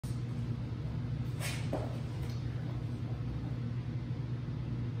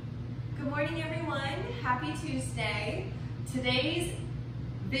morning, everyone. Happy Tuesday. Today's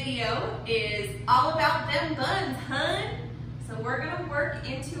video is all about them buns, hun. So we're gonna work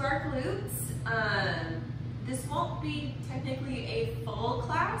into our glutes. This won't be technically a full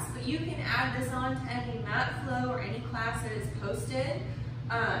class, but you can add this on to any mat flow or any class that is posted,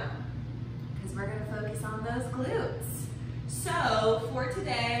 because we're gonna focus on those glutes. So for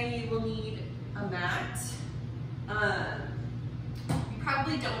today, you will need a mat. You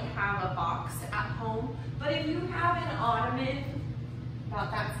probably don't have a box at home, but if you have an ottoman about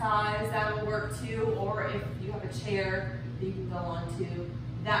that size, that will work too, or if you have a chair that you can go onto,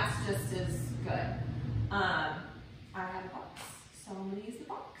 that's just as good. I have a box, so I'm gonna use the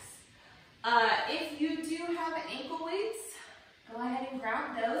box. If you do have ankle weights, go ahead and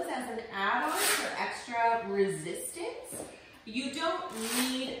grab those as an add-on for extra resistance. You don't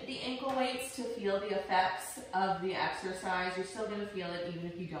need the ankle weights to feel the effects of the exercise. You're still gonna feel it even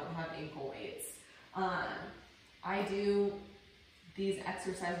if you don't have ankle weights. I do these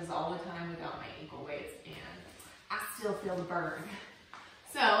exercises all the time without my ankle weights, and I still feel the burn.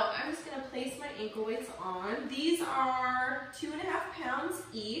 So I'm just gonna place my ankle weights on. These are 2.5 pounds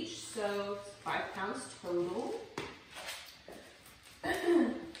each, so 5 pounds total.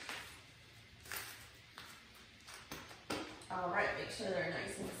 All right, make sure they're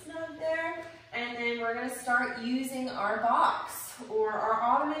nice and snug there. And then we're gonna start using our box or our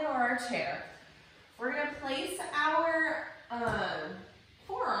ottoman or our chair. We're gonna place our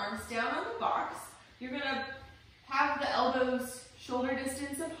forearms down on the box. You're gonna have the elbows shoulder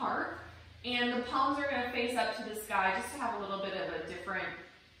distance apart, and the palms are gonna face up to the sky just to have a little bit of a different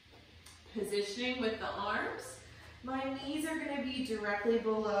positioning with the arms. My knees are gonna be directly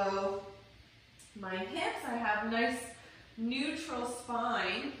below my hips. I have nice neutral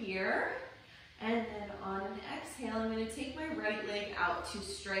spine here. And then on an exhale, I'm gonna take my right leg out to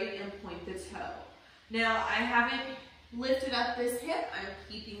straight and point the toe. Now, I haven't lifted up this hip. I'm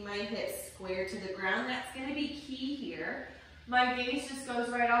keeping my hips square to the ground. That's gonna be key here. My gaze just goes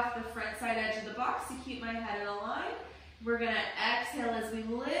right off the front side edge of the box to keep my head in a line. We're gonna exhale as we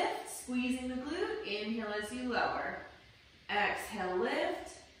lift, squeezing the glute. Inhale as you lower. Exhale,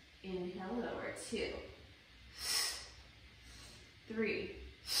 lift. Inhale, lower. 2, 3,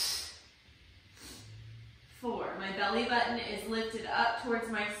 4. My belly button is lifted up towards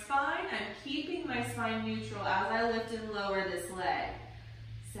my spine. I'm keeping my spine neutral as I lift and lower this leg.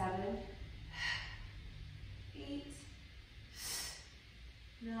 7, 8,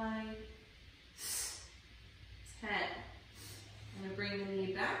 9, 10. I'm gonna bring the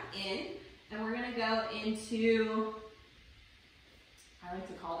knee back in, and we're gonna go into, I like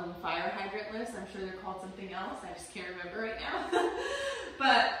to call them fire hydrant lifts. I'm sure they're called something else. I just can't remember right now.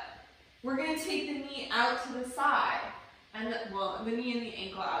 But we're gonna take the knee out to the side, and the knee and the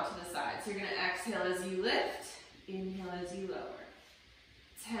ankle out to the side. So you're gonna exhale as you lift, inhale as you lower.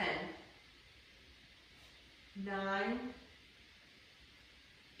 10, 9,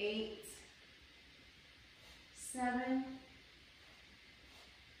 8, 7,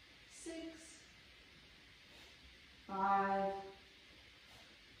 6, 5,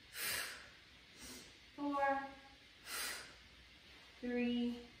 4,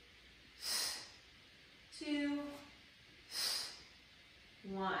 3, 2,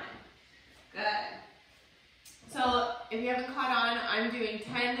 1. Good. So if you haven't caught on, I'm doing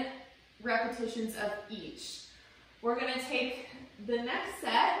 10 repetitions of each. We're going to take the next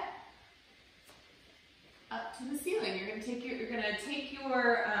set up to the ceiling. You're going to take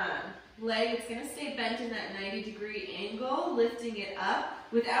your leg. It's going to stay bent in that 90-degree angle, lifting it up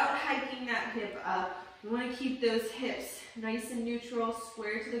without hiking that hip up. We want to keep those hips nice and neutral,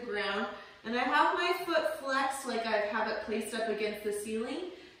 square to the ground. And I have my foot flexed like I have it placed up against the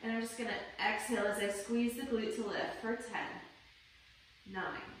ceiling. And I'm just going to exhale as I squeeze the glute to lift for 10, 9,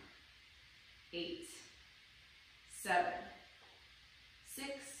 8, 7, 6,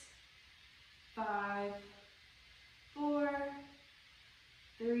 5, 4,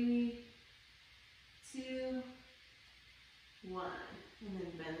 3, 2, 1. And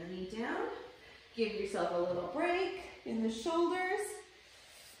then bend the knee down. Give yourself a little break in the shoulders.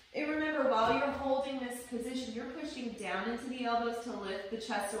 And remember, while you're holding this position, you're pushing down into the elbows to lift the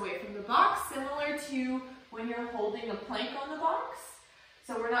chest away from the box, similar to when you're holding a plank on the box.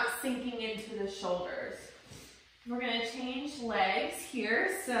 So we're not sinking into the shoulders. We're going to change legs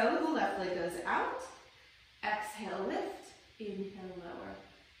here. So the left leg goes out. Exhale, lift. Inhale, lower.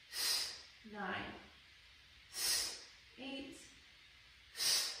 9, 8,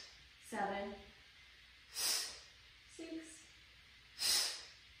 7, 6,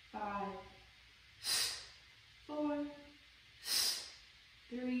 5, 4,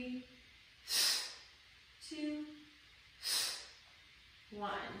 3,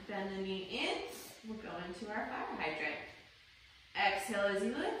 bend the knee in. We'll go into our fire hydrant. Exhale as you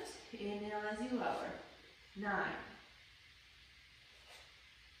lift, inhale as you lower. 9,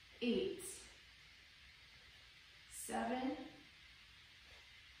 8, 7,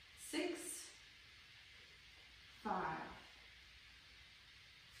 6, 5,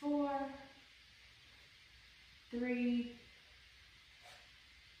 4, 3,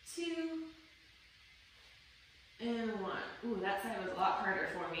 2, and 1. Ooh, that side was a lot harder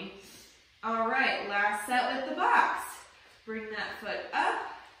for me. All right, last set with the box. Bring that foot up,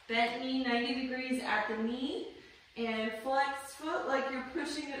 bent knee 90 degrees at the knee, and flex foot like you're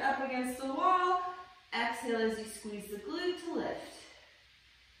pushing it up against the wall. Exhale as you squeeze the glute to lift.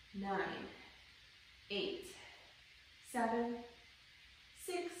 9, 8, 7,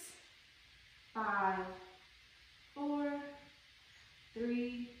 6, 5, 4,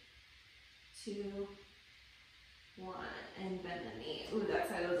 3, 2, 1, and bend the knee. Ooh, that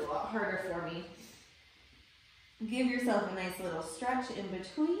side was a lot harder for me. Give yourself a nice little stretch in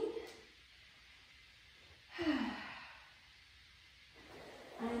between.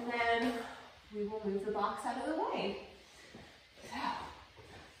 And then we will move the box out of the way. So,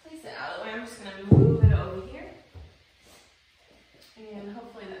 place it out of the way. I'm just going to move it over here. And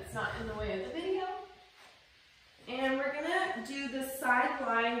hopefully that's not in the way of the video. And we're going to do the side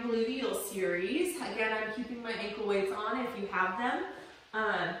lying gluteal series. Again, I'm keeping my ankle weights on if you have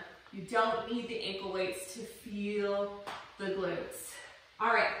them. You don't need the ankle weights to feel the glutes.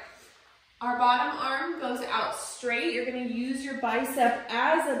 All right, our bottom arm goes out straight. You're going to use your bicep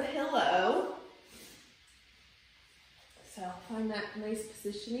as a pillow. So find that nice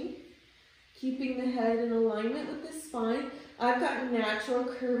positioning. Keeping the head in alignment with the spine. I've got natural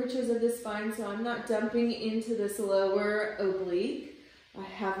curvatures of the spine, so I'm not dumping into this lower oblique. I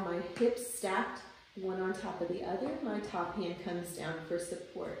have my hips stacked, one on top of the other. My top hand comes down for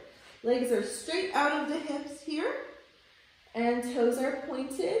support. Legs are straight out of the hips here, and toes are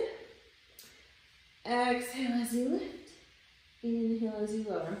pointed. Exhale as you lift. Inhale as you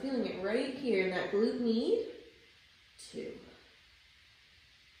lower. I'm feeling it right here in that glute med. 2,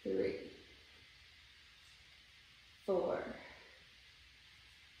 3, 4,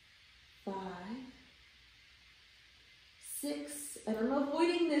 5, 6, and I'm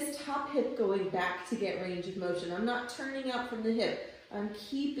avoiding this top hip going back to get range of motion. I'm not turning out from the hip. I'm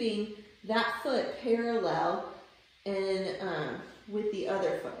keeping that foot parallel and with the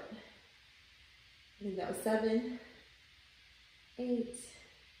other foot. I think that was 7, 8,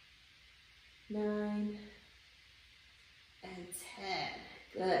 9, and 10.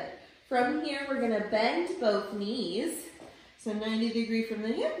 Good. From here, we're going to bend both knees. So 90 degree from the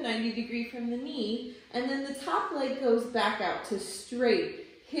hip, 90 degree from the knee. And then the top leg goes back out to straight,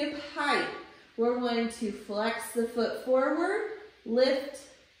 hip height. We're going to flex the foot forward, lift,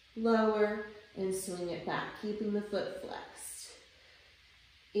 lower, and swing it back, keeping the foot flexed.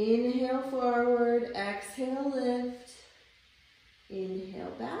 Inhale forward, exhale lift.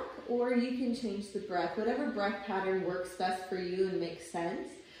 Inhale back, or you can change the breath. Whatever breath pattern works best for you and makes sense.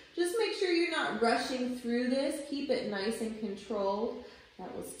 Just make sure you're not rushing through this. Keep it nice and controlled.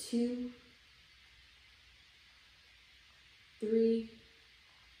 That was 2, 3,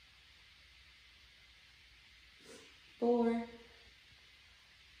 4,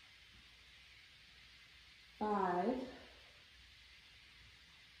 5,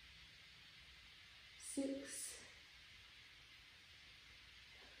 6.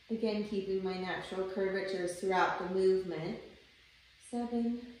 Again, keeping my natural curvatures throughout the movement.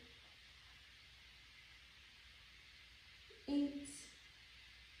 7, 8,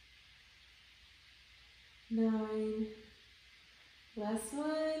 9. Last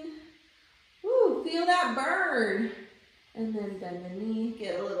one. Woo, feel that burn. And then bend the knee,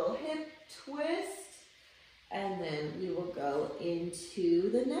 get a little hip twist. And then we will go into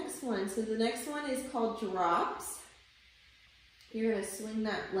the next one. So the next one is called drops. You're going to swing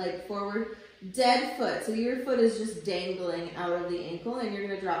that leg forward. Dead foot. So your foot is just dangling out of the ankle, and you're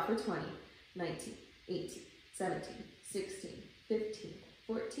going to drop for 20, 19, 18, 17, 16, 15,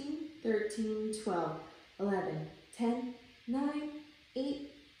 14, 13, 12, 11, 10, 9,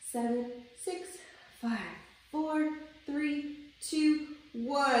 8, 7, 6, 5, 4, 3, 2,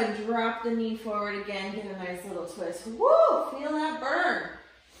 1. Drop the knee forward again. Get a nice little twist. Woo! Feel that burn.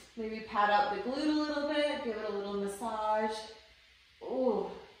 Maybe pat out the glute a little bit. Give it a little massage. Ooh,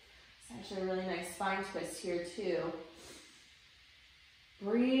 it's actually a really nice spine twist here too.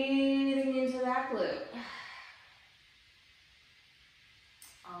 Breathing into that glute.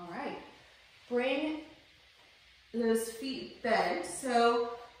 All right, bring those feet bent.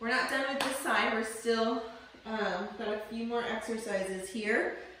 So we're not done with this side. We're still got a few more exercises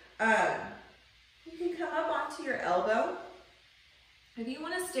here. You can come up onto your elbow. If you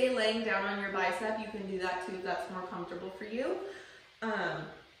want to stay laying down on your bicep, you can do that too if that's more comfortable for you.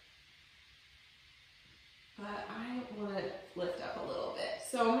 But I want to lift up a little bit.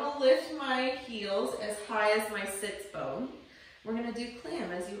 So I'm going to lift my heels as high as my sits bone. We're going to do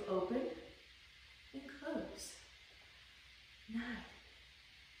clam as you open and close. 9,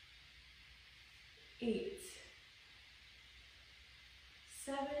 8,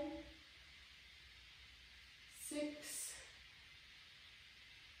 7, 6,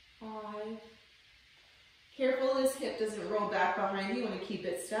 5. Careful this hip doesn't roll back behind you. You want to keep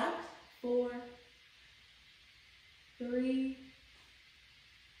it stacked. 4, 3,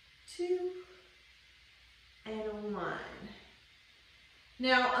 2, and 1.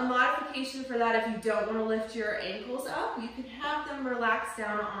 Now, a modification for that, if you don't want to lift your ankles up, you can have them relax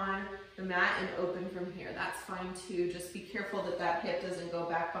down on the mat and open from here. That's fine too. Just be careful that that hip doesn't go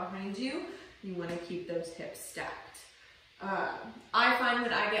back behind you. You want to keep those hips stacked. I find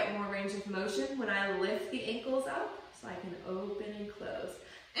that I get more range of motion when I lift the ankles up, so I can open and close.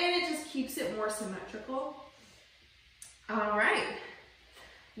 And it just keeps it more symmetrical. All right,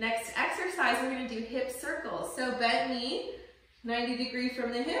 next exercise, we're going to do hip circles. So bent knee, 90 degrees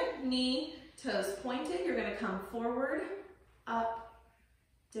from the hip, knee, toes pointed. You're going to come forward, up,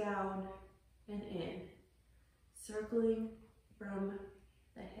 down, and in, circling from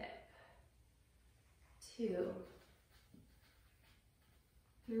the hip. 2,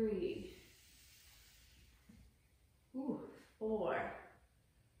 3, 4,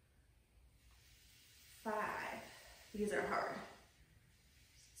 5. These are hard.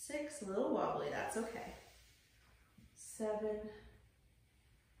 6, a little wobbly, that's okay. 7,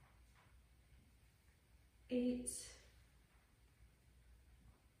 8,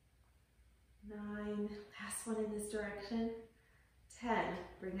 9, last one in this direction. 10,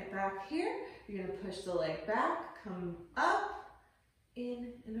 bring it back here. You're gonna push the leg back, come up,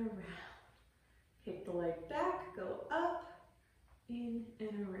 in and around. Kick the leg back, go up, in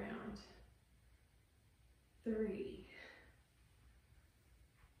and around. 3,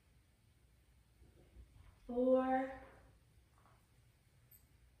 4,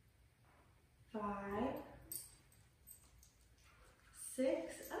 5,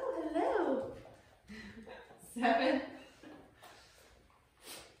 6, oh hello, 7,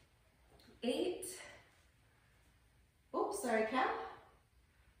 8, oops, sorry, cap,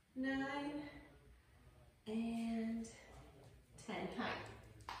 9, and 10, high.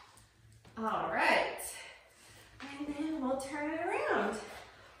 All right, and then we'll turn it around.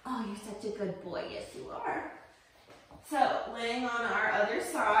 Oh, you're such a good boy, yes you are. So, laying on our other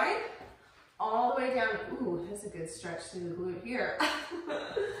side, all the way down, ooh, that's a good stretch through the glute here.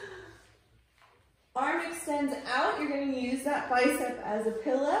 Arm extends out, you're gonna use that bicep as a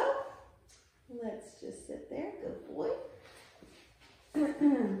pillow. Let's just sit there, good boy.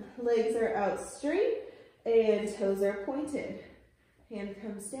 Legs are out straight and toes are pointed. Hand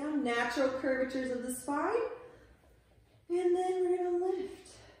comes down, natural curvatures of the spine. And then we're gonna lift.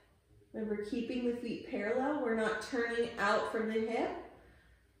 Remember, keeping the feet parallel, we're not turning out from the hip.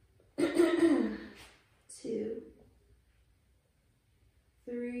 2,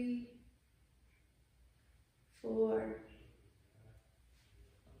 3, 4,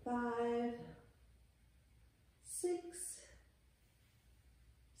 5, 6,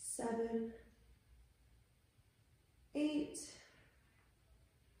 7, 8,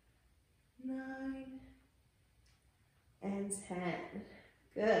 9, and 10.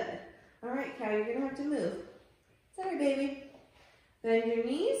 Good. All right, Cal, you're gonna have to move. Sorry, baby. Bend your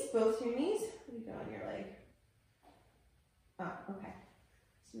knees, both your knees. What do you got on your leg? Oh, okay.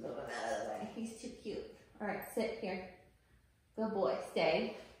 Just move him out of the way. He's too cute. All right, sit here. Good boy,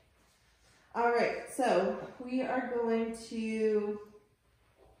 stay. All right, so we are going to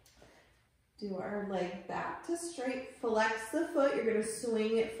do our leg back to straight. Flex the foot. You're gonna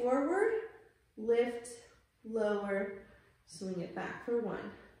swing it forward, lift, lower, swing it back for 1.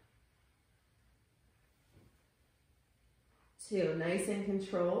 2, nice and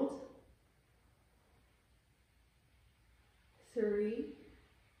controlled. 3,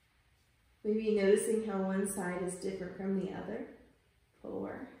 maybe noticing how one side is different from the other.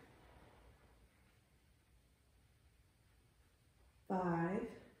 4, 5,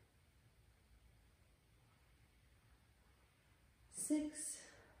 6,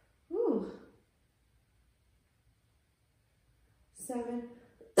 ooh, 7,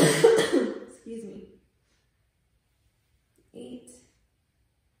 excuse me, 8,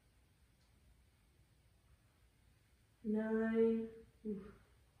 9, ooh,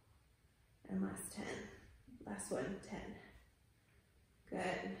 and last 10. Last one, 10.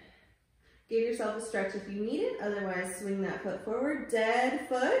 Good. Give yourself a stretch if you need it. Otherwise, swing that foot forward, dead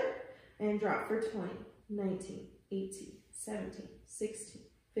foot, and drop for 20, 19, 18, 17, 16,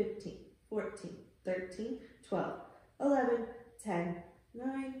 15, 14, 13, 12, 11, 10,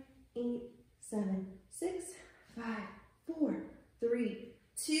 9, 8, 7, 6, 5, 4, 3,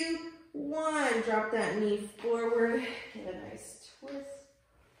 2, 1. Drop that knee forward. Get a nice twist.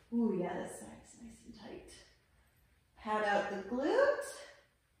 Ooh, yeah, this side's nice and tight. Pat out the glute.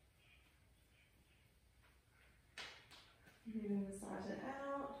 You're going to massage it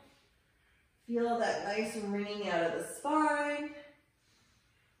out. Feel that nice ringing out of the spine.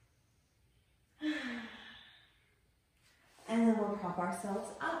 And then we'll prop ourselves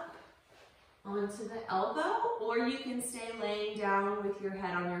up onto the elbow, or you can stay laying down with your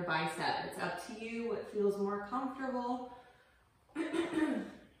head on your bicep. It's up to you what feels more comfortable.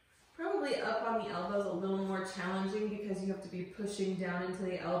 Probably up on the elbow is a little more challenging because you have to be pushing down into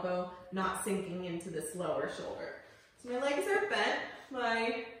the elbow, not sinking into this lower shoulder. So my legs are bent,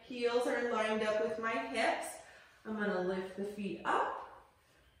 my heels are lined up with my hips. I'm gonna lift the feet up,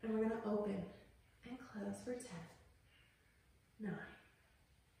 and we're gonna open and close for 10, 9,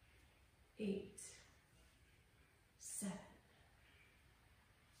 8, 7,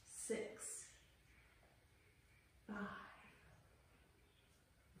 6, 5,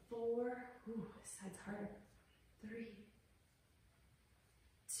 4, ooh, this side's harder, 3,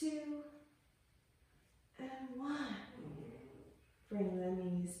 2, and 1. Bring the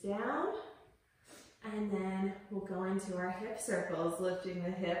knees down, and then we'll go into our hip circles, lifting the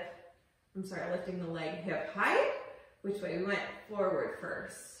leg hip height. Which way? We went forward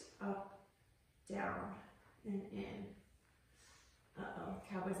first, up, down, and in. Uh-oh,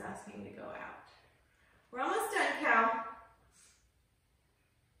 Cowboy's asking to go out. We're almost done, Cow.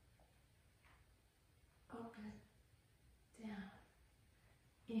 Open, down,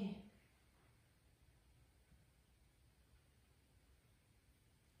 in.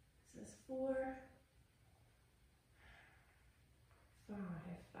 This is 4,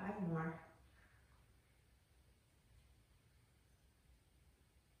 5 more.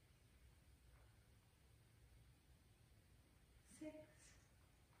 6,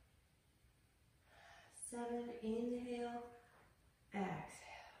 7, inhale,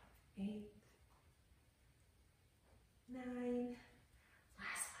 exhale, 8, 9,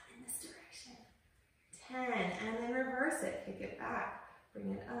 last one in this direction, 10, and then reverse it, kick it back,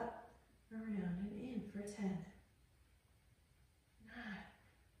 bring it up, around and in for 10, 9,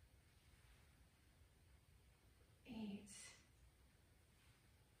 8,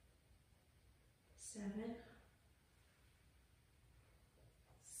 7,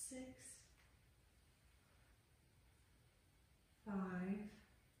 6, 5,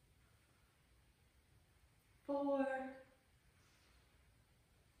 4,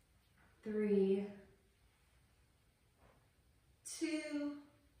 3, 2,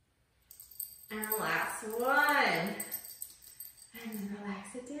 and last one. And then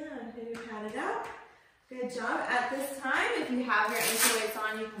relax it down. Maybe pat it up. Good job. At this time, if you have your ankle weights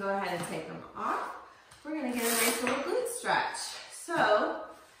on, you can go ahead and take them off. We're going to get a nice little glute stretch. So,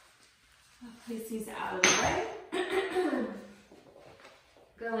 I'll place these out of the way.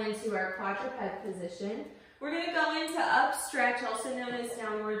 Go into our quadruped position. We're going to go into up stretch, also known as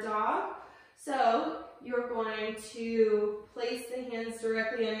downward dog. So, you're going to place the hands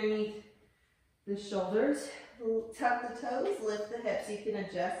directly underneath the shoulders. Tuck the toes, lift the hips. You can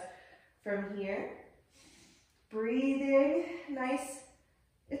adjust from here. Breathing, nice.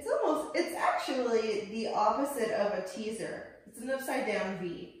 It's actually the opposite of a teaser. It's an upside down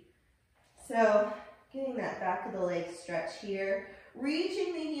V. So, getting that back of the leg stretch here.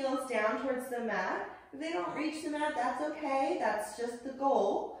 Reaching the heels down towards the mat. If they don't reach the mat, that's okay. That's just the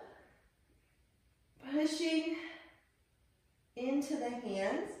goal. Pushing into the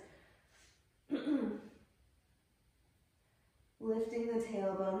hands. Lifting the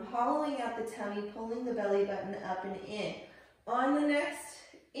tailbone, hollowing out the tummy, pulling the belly button up and in. On the next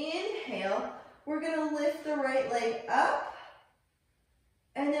inhale, we're going to lift the right leg up,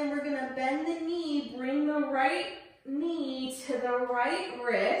 and then we're going to bend the knee, bring the right knee to the right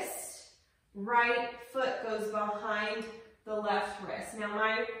wrist. Right foot goes behind the left wrist. Now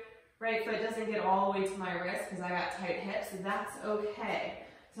my right foot doesn't get all the way to my wrist because I got tight hips, so that's okay.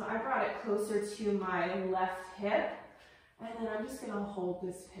 So I brought it closer to my left hip. And then I'm just going to hold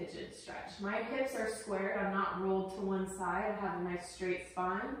this pigeon stretch. My hips are squared. I'm not rolled to one side. I have a nice straight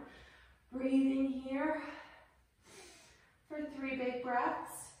spine. Breathing here for 3 big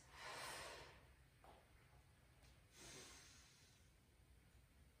breaths.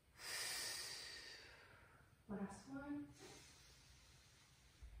 Last one.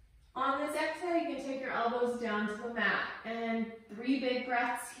 On this elbows down to the mat. And 3 big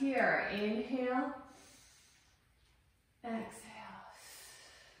breaths here. Inhale. Exhale.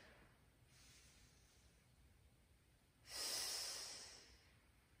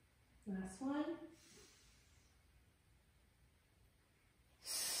 Last one.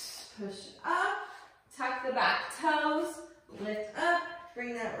 Push up. Tuck the back toes. Lift up.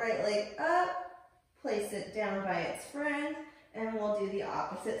 Bring that right leg up. Place it down by its friend. And we'll do the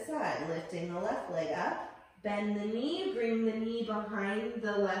opposite side. Lifting the left leg up. Bend the knee. Bring the knee behind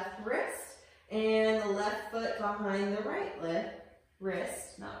the left wrist. And the left foot behind the right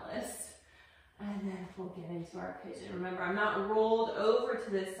wrist, not list. And then we'll get into our pigeon. Remember, I'm not rolled over to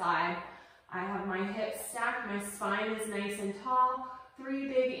this side. I have my hips stacked. My spine is nice and tall. 3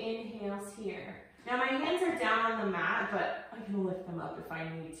 big inhales here. Now my hands are down on the mat, but I can lift them up if I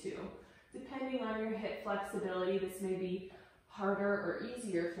need to. Depending on your hip flexibility, this may be harder or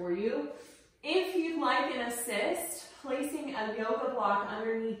easier for you. If you'd like an assist, placing a yoga block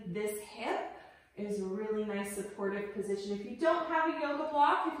underneath this hip is a really nice supportive position. If you don't have a yoga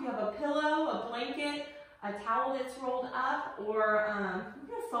block, if you have a pillow, a blanket, a towel that's rolled up, or a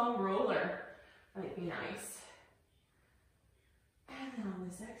foam roller, might be nice. And then on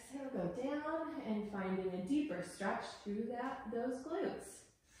this exhale, go down and finding a deeper stretch through those glutes.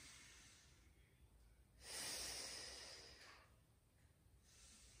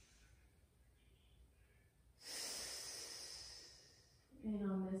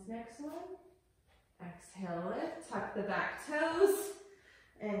 And on this next one, exhale, lift, tuck the back toes,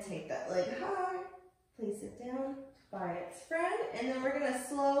 and take that leg high, place it down by its friend, and then we're gonna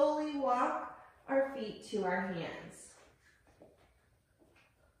slowly walk our feet to our hands.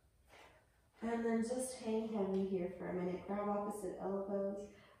 And then just hang heavy here for a minute. Grab opposite elbows,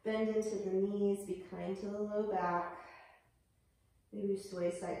 bend into the knees, be kind to the low back. Maybe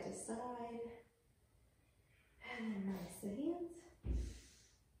sway side to side. And then release the hands.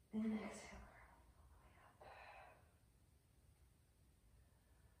 And exhale.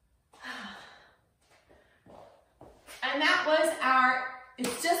 And that was our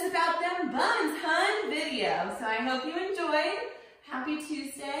It's Just About Them Buns, hun video. So I hope you enjoyed. Happy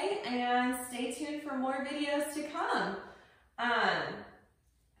Tuesday, and stay tuned for more videos to come.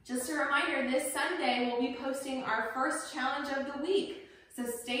 Just a reminder, this Sunday we'll be posting our first challenge of the week. So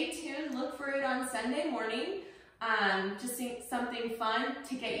stay tuned, look for it on Sunday morning. Just something fun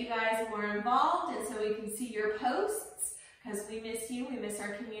to get you guys more involved and so we can see your posts, because we miss you, we miss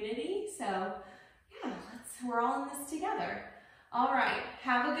our community. So yeah, we're all in this together. All right,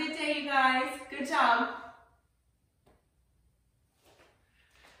 have a good day, you guys. Good job.